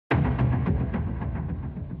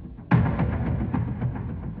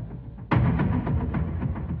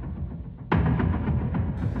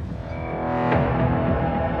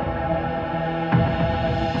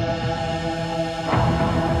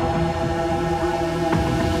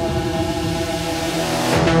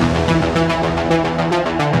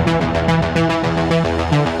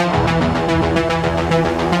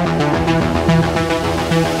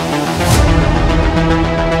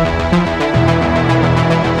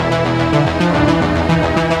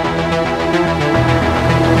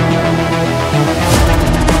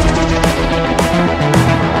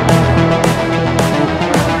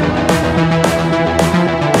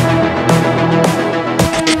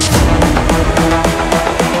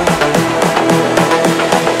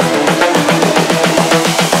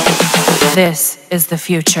This is the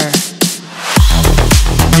future.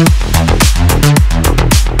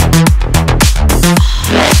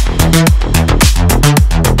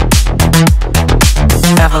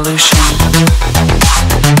 Evolution.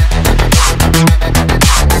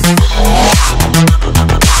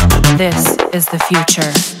 This is the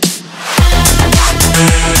future.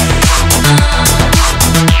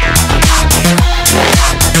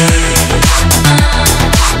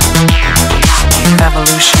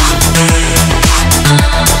 Evolution.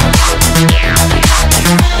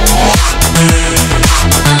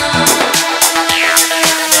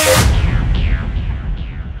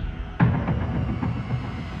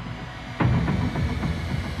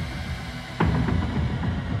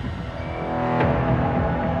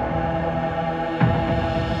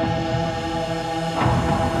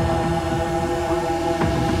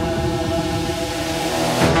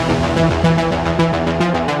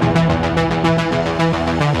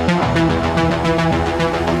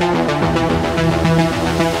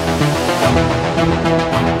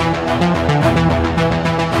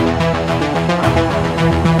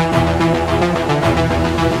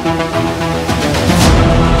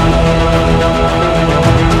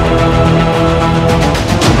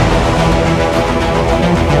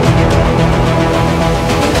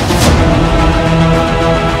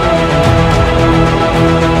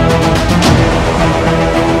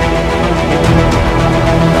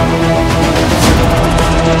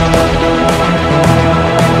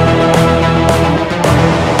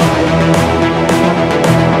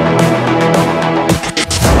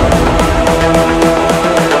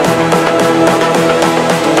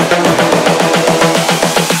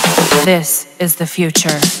 This is the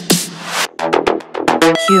future.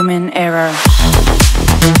 Human error.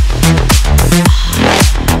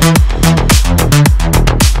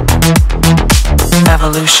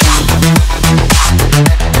 Evolution.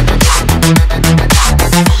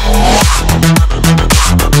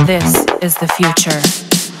 This is the future.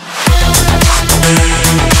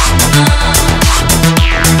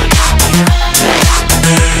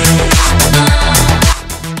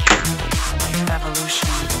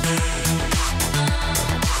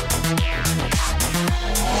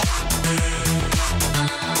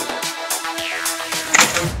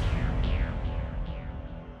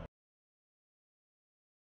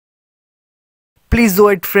 Please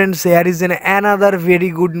wait friends, here is another very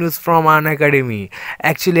good news from Unacademy.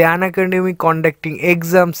 Actually Unacademy conducting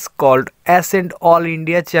exams called Ascent All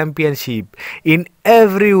India Championship in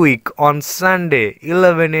every week on Sunday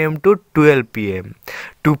 11 am to 12 pm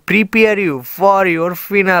to prepare you for your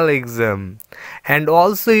final exam. And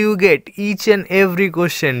also you get each and every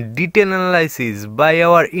question detailed analysis by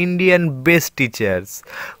our Indian best teachers,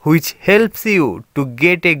 which helps you to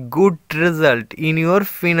get a good result in your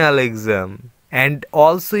final exam. And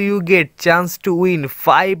also you get chance to win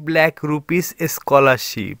 5 lakh rupees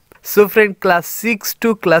scholarship. So friend, class 6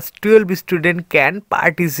 to class 12 student can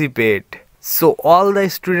participate. So all the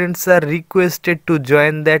students are requested to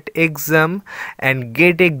join that exam and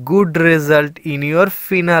get a good result in your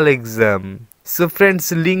final exam. So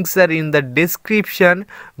friends, links are in the description.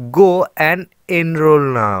 Go and enroll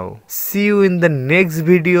now. See you in the next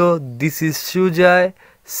video. This is Shujai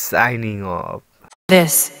signing off.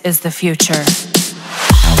 This is the future.